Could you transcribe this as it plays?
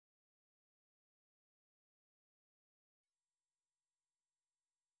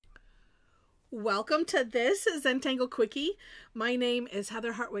Welcome to this Zentangle Quickie. My name is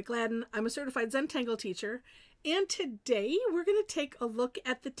Heather Hartwick Gladden. I'm a certified Zentangle teacher. And today we're going to take a look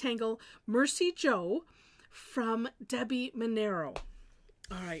at the tangle MercyJoe from Debbi Minero.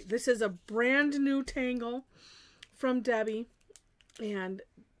 All right, this is a brand new tangle from Debbi and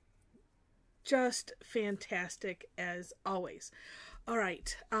just fantastic as always. All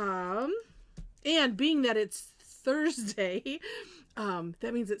right, and being that it's Thursday,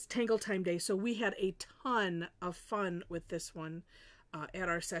 that means it's Tangle Time Day, so we had a ton of fun with this one at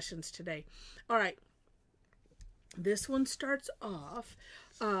our sessions today. All right, this one starts off,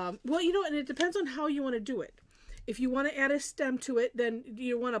 well, you know, and it depends on how you want to do it. If you want to add a stem to it, then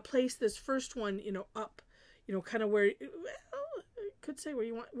you want to place this first one, you know, up, you know, kind of where, well, I could say where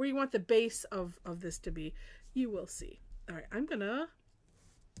you want the base of this to be. You will see. All right, I'm gonna,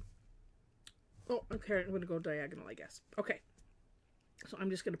 oh, okay, I'm gonna go diagonal, I guess. Okay. So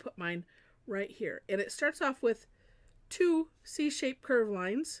I'm just going to put mine right here. And it starts off with two C-shaped curve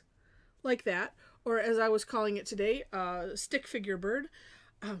lines like that. Or as I was calling it today, stick figure bird.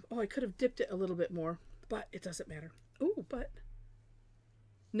 Oh, I could have dipped it a little bit more, but it doesn't matter. Oh, but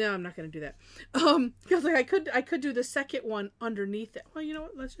no, I'm not going to do that. Because like I could do the second one underneath it. Well, you know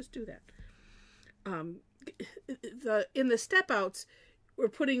what? Let's just do that. In the step outs, we're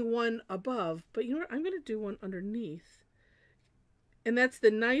putting one above, but you know what? I'm going to do one underneath. And that's the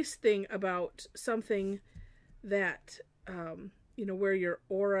nice thing about something that, you know, where you're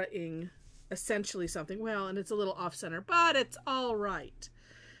auraing essentially something. Well, and it's a little off center, but it's all right.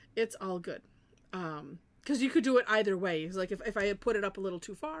 It's all good. Because you could do it either way. It's like if I had put it up a little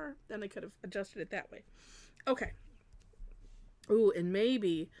too far, then I could have adjusted it that way. Okay. Ooh, and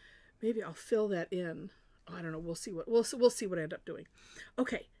maybe I'll fill that in. Oh, I don't know. We'll see what I end up doing.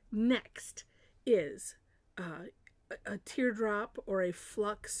 Okay. Next is, a teardrop or a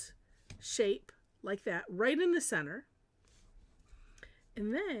flux shape like that right in the center,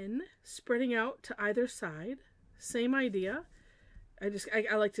 and then spreading out to either side. Same idea.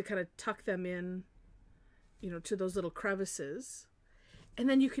 I like to kind of tuck them in, you know, to those little crevices, and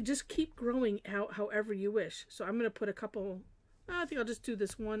then you could just keep growing out however you wish. So I'm going to put a couple, I think I'll just do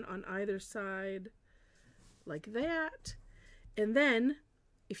this one on either side like that, and then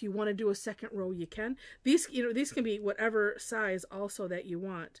if you want to do a second row, you can. These can be whatever size also that you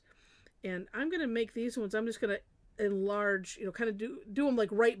want. And I'm going to make these ones, I'm just going to enlarge, you know, kind of do them like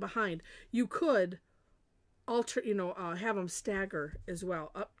right behind. You could alter, you know, have them stagger as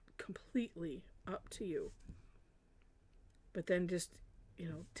well, completely up to you. But then just, you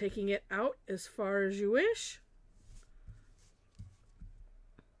know, taking it out as far as you wish.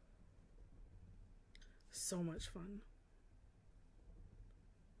 So much fun.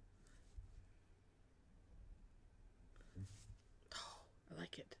 I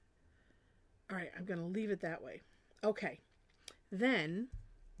like it. All right, I'm going to leave it that way. Okay. Then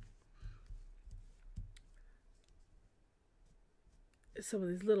some of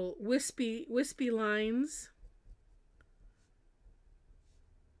these little wispy lines.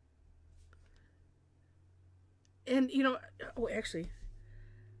 And, you know, oh, actually,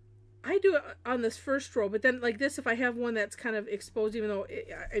 I do it on this first row, but then like this, if I have one that's kind of exposed, even though,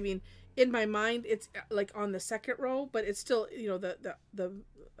 I mean, in my mind, it's like on the second row, but it's still, you know, the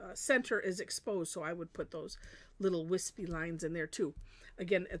center is exposed. So I would put those little wispy lines in there too.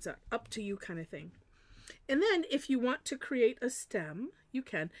 Again, it's a up to you kind of thing. And then if you want to create a stem, you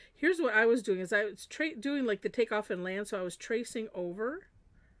can. Here's what I was doing is I was doing like the takeoff and land. So I was tracing over.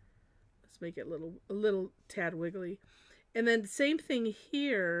 Let's make it a little tad wiggly. And then same thing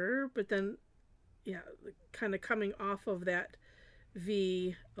here, but then, yeah, kind of coming off of that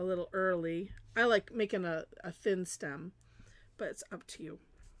V a little early. I like making a thin stem, but it's up to you.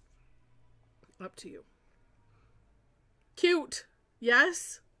 Up to you. Cute.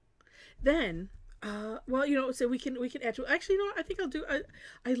 Yes. Then, well, you know, so we can add to. Actually, you know what? I think I'll do.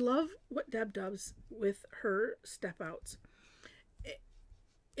 I love what Deb does with her step outs,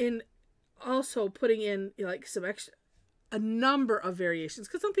 in also putting in, you know, like some extra, a number of variations.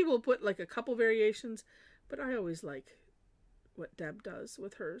 Because some people put like a couple variations, but I always like what Deb does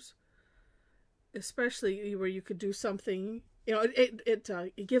with hers, especially where you could do something, you know,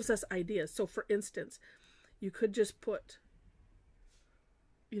 it gives us ideas. So for instance, you could just put,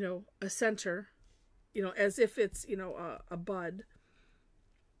 you know, a center, you know, as if it's, you know, a bud,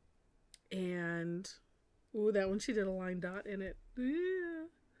 and ooh, that one, she did a line dot in it. Yeah.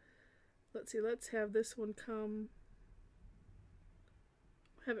 Let's see, let's have this one come,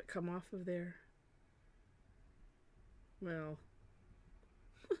 have it come off of there. Well,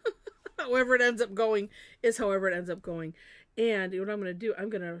 however it ends up going is however it ends up going. And what I'm going to do, I'm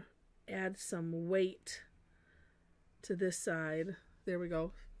going to add some weight to this side. There we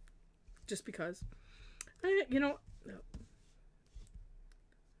go. Just because. You know,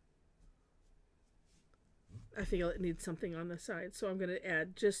 I feel it needs something on the side. So I'm going to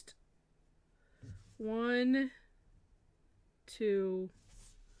add just 1, 2,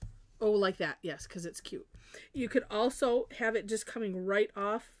 oh, like that. Yes, because it's cute. You could also have it just coming right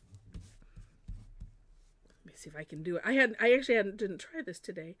off. Let me see if I can do it. I actually didn't try this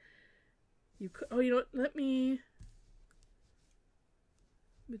today. You could, oh, you know what? Let me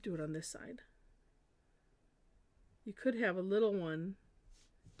do it on this side. You could have a little one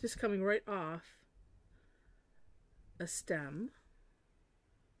just coming right off a stem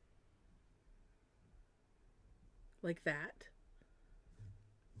like that.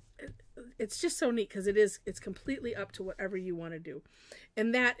 It's just so neat because it's completely up to whatever you want to do,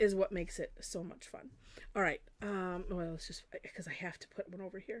 and that is what makes it so much fun. All right, well, it's just because I have to put one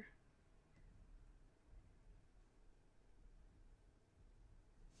over here.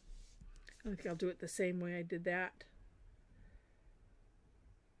 I think I'll do it the same way I did that.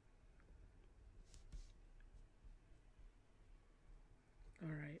 All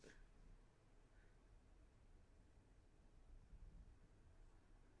right.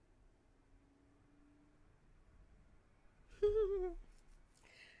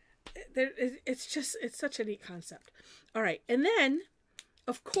 It's such a neat concept. All right, and then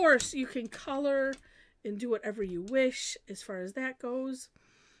of course you can color and do whatever you wish as far as that goes.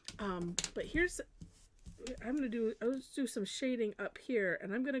 But here's, I'll do some shading up here,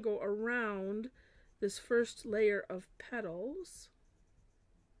 and I'm going to go around this first layer of petals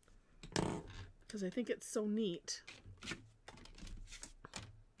because I think it's so neat.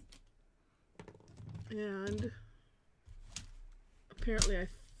 And apparently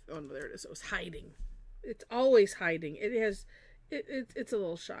oh no, there it is. It was hiding. It's always hiding. It's a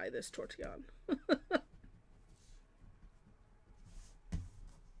little shy, this Tortillion.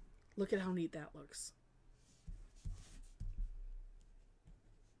 Look at how neat that looks.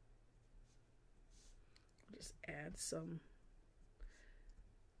 Just add some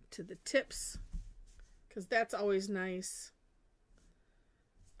to the tips because that's always nice.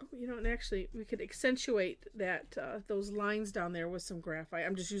 Oh, you know, and actually we could accentuate that those lines down there with some graphite.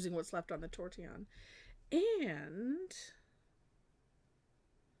 I'm just using what's left on the Tortillion. And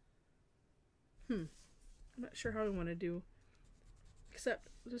I'm not sure how I want to do, except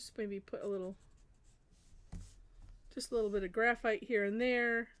just maybe put just a little bit of graphite here and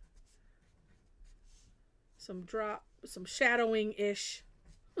there. Some shadowing-ish.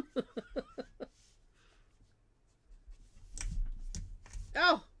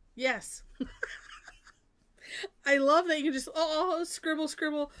 Oh, yes. I love that you can just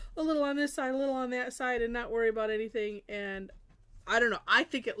scribble a little on this side, a little on that side, and not worry about anything. And I don't know, I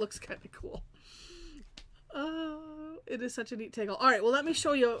think it looks kind of cool. It is such a neat tangle. All right, well, let me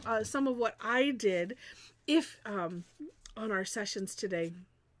show you some of what I did on our sessions today.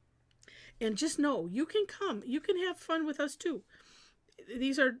 And just know, you can come, you can have fun with us too.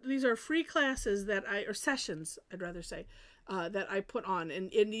 These are free classes or sessions, I'd rather say, that I put on,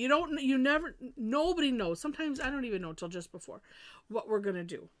 and nobody knows. Sometimes I don't even know until just before what we're gonna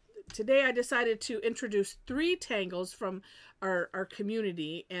do. Today I decided to introduce 3 tangles from our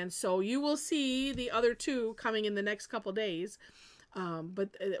community, and so you will see the other 2 coming in the next couple days.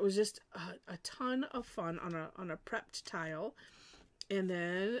 But it was just a ton of fun on a prepped tile, and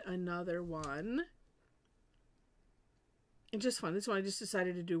then another one, and just fun. This one I just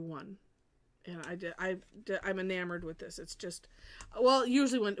decided to do one. And I'm enamored with this. It's just, well,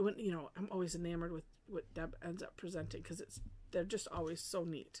 usually when you know, I'm always enamored with what Deb ends up presenting because they're just always so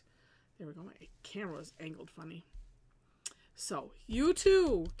neat. There we go. My camera is angled funny. So you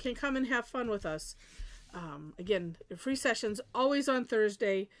too can come and have fun with us. Again, free sessions always on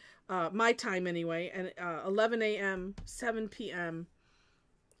Thursday, my time anyway, and 11 a.m., 7 p.m.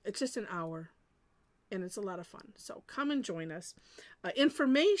 It's just an hour. And it's a lot of fun. So come and join us.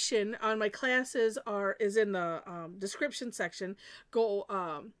 Information on my classes is in the description section. Go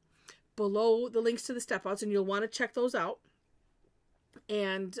below the links to the step outs, and you'll want to check those out.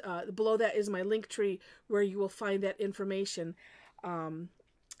 And below that is my link tree where you will find that information. And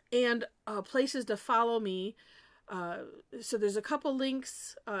places to follow me. So there's a couple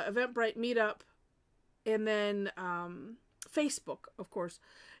links, Eventbrite, Meetup, and then Facebook, of course.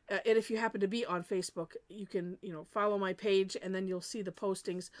 And if you happen to be on Facebook, you can, follow my page, and then you'll see the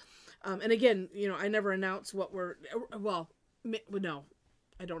postings. And again, I never announce what no,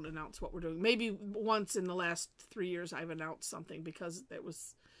 I don't announce what we're doing. Maybe once in the last 3 years I've announced something because it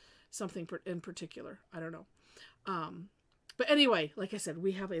was something in particular. I don't know. But anyway, like I said,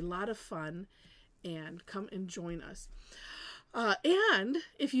 we have a lot of fun, and come and join us. And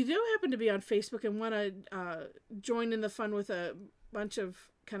if you do happen to be on Facebook and want to join in the fun with a bunch of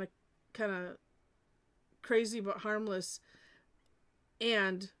kind of crazy but harmless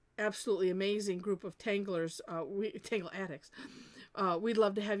and absolutely amazing group of tanglers, tangle addicts, we'd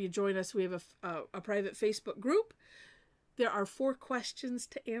love to have you join us. We have a private Facebook group. There are 4 questions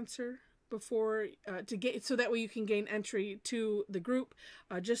to answer before so that way you can gain entry to the group,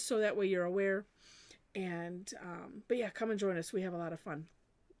 just so that way you're aware. And but yeah, come and join us. We have a lot of fun.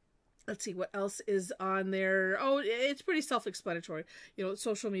 Let's see what else is on there. Oh, it's pretty self-explanatory,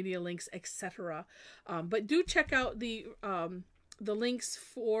 social media links, etc. But do check out the links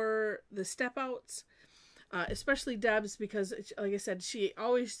for the step outs, especially Deb's, because like I said, she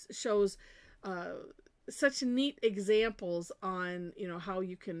always shows such neat examples on how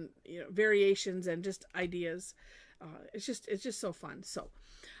you can variations and just ideas. It's just so fun. So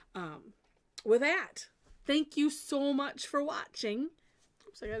with that, thank you so much for watching.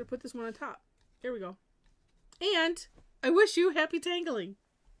 Oops, I got to put this one on top. Here we go. And I wish you happy tangling.